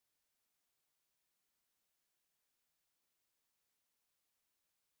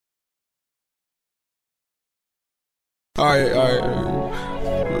Alright.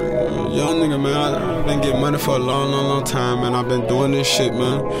 Young nigga, man, I've been getting money for a long time, man. I've been doing this shit,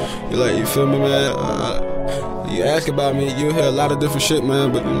 man. You feel me, man? You ask about me, you hear a lot of different shit,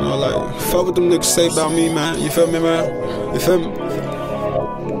 man. But, you know, like, fuck what them niggas say about me, man. You feel me, man? You feel me?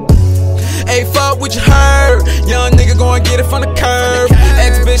 Hey, fuck what you heard. Young nigga gon' get it from the curb.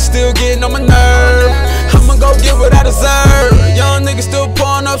 Ex-bitch still getting on my nerve. I'ma go get what I deserve. Young nigga still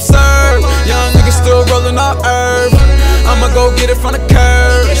pouring up serve. Young nigga still rolling up herb. I'ma go get it from the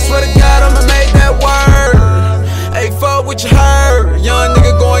curb. Swear to God, I'ma make that word. Hey, fuck what you heard. Young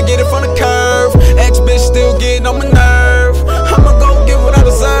nigga gon' get it from the curve. Ex-bitch still getting on my nerve. I'ma go get what I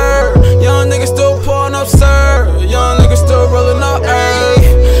deserve. Young nigga still pouring up serve. Young nigga still rolling up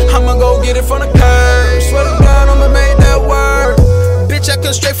herb. I'ma go get it from the curb. Swear to God, I'ma make that word. Bitch, I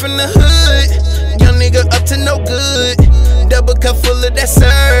come straight from the hood. Young nigga up to no good. Double cup full of that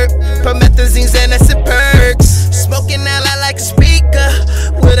syrup. Promethazines and that's in perks. Smoking out like a speaker.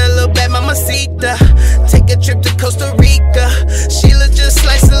 With a little bad mamacita. Take a trip to Costa Rica. She look just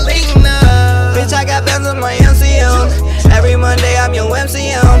like Selena. Bitch, I got bands on my MCM. Every Monday I'm your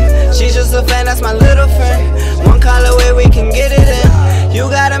MCM. She's just a fan, that's my little friend. One call away, we can get it in. You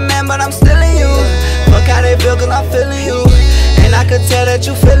got a man, but I'm still in you. Fuck how they feel, cause I'm feeling you. And I could tell that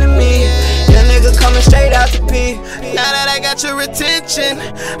you feeling me. Your nigga coming straight out the P. Now that I got your attention,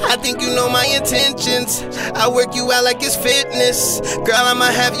 I think you know my intentions. I work you out like it's fitness. Girl,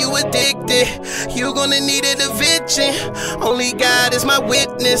 I'ma have you addicted. You gonna need intervention. Only God is my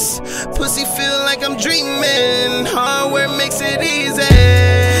witness. Pussy feel like I'm dreaming. Hard work makes it easy.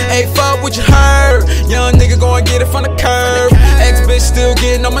 Hey, fuck what you heard. Young nigga gon' get it from the curb. Ex-bitch still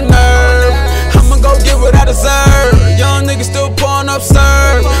getting on my nerve. I'ma go get what I deserve. Young nigga still pouring up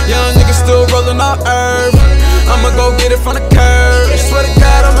serve. Young nigga still rolling up herb. I'ma go get it from the curb. Swear to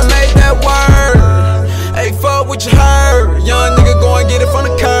God, I'ma make that word. Hey, fuck what you heard. Young nigga gon' get it from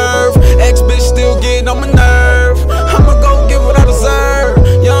the curve. Ex-bitch still getting on my nerve. I'ma go get what I deserve.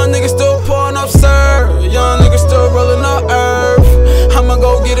 Young nigga still pouring up serve. Young nigga still rolling up herb. I'ma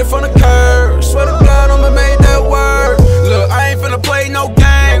go get it from the curb. Swear to God, I'ma make that word. Look, I ain't finna play no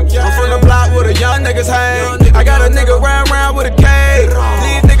games. I'm from the block where the young niggas hang. I got a nigga round with a K.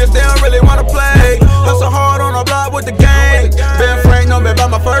 These niggas, they don't really wanna play. Hustle hard on the block with the gang. Ben Frank know me by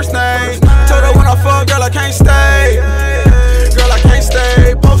my first name. Told her when I fuck, girl, I can't stay. Girl, I can't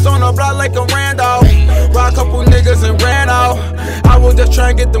stay. Post on the block like I'm Randolph. Rock a couple niggas and ran out. I was just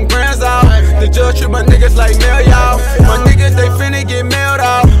trying to get them grands out. The judge treat my niggas like mail, y'all. My niggas, they finna get mailed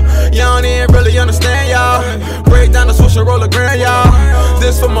out. Y'all don't even really understand, y'all. Break down the switch and roll a grand, y'all.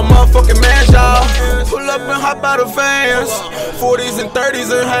 This for my motherfucking man, y'all. Pull up and hop out of vans. 40s and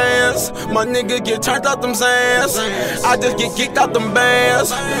 30s in hands. My nigga get turned out them sands. I just get kicked out them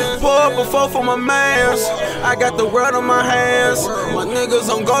bands. Pull up a four for my mans. I got the world on my hands. My niggas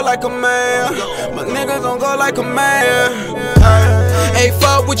don't go like a man. My niggas don't go like a man. Hey,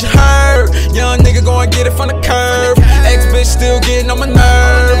 fuck what you heard. Young nigga gon' get it from the curb. Ex-bitch still getting on my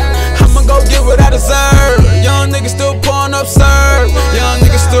nerve. I'ma go get what I deserve. Young nigga still pouring up serve. Young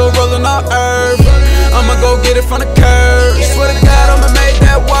nigga still rolling up herb. I'ma go get it from the curb. Swear to God, I'ma make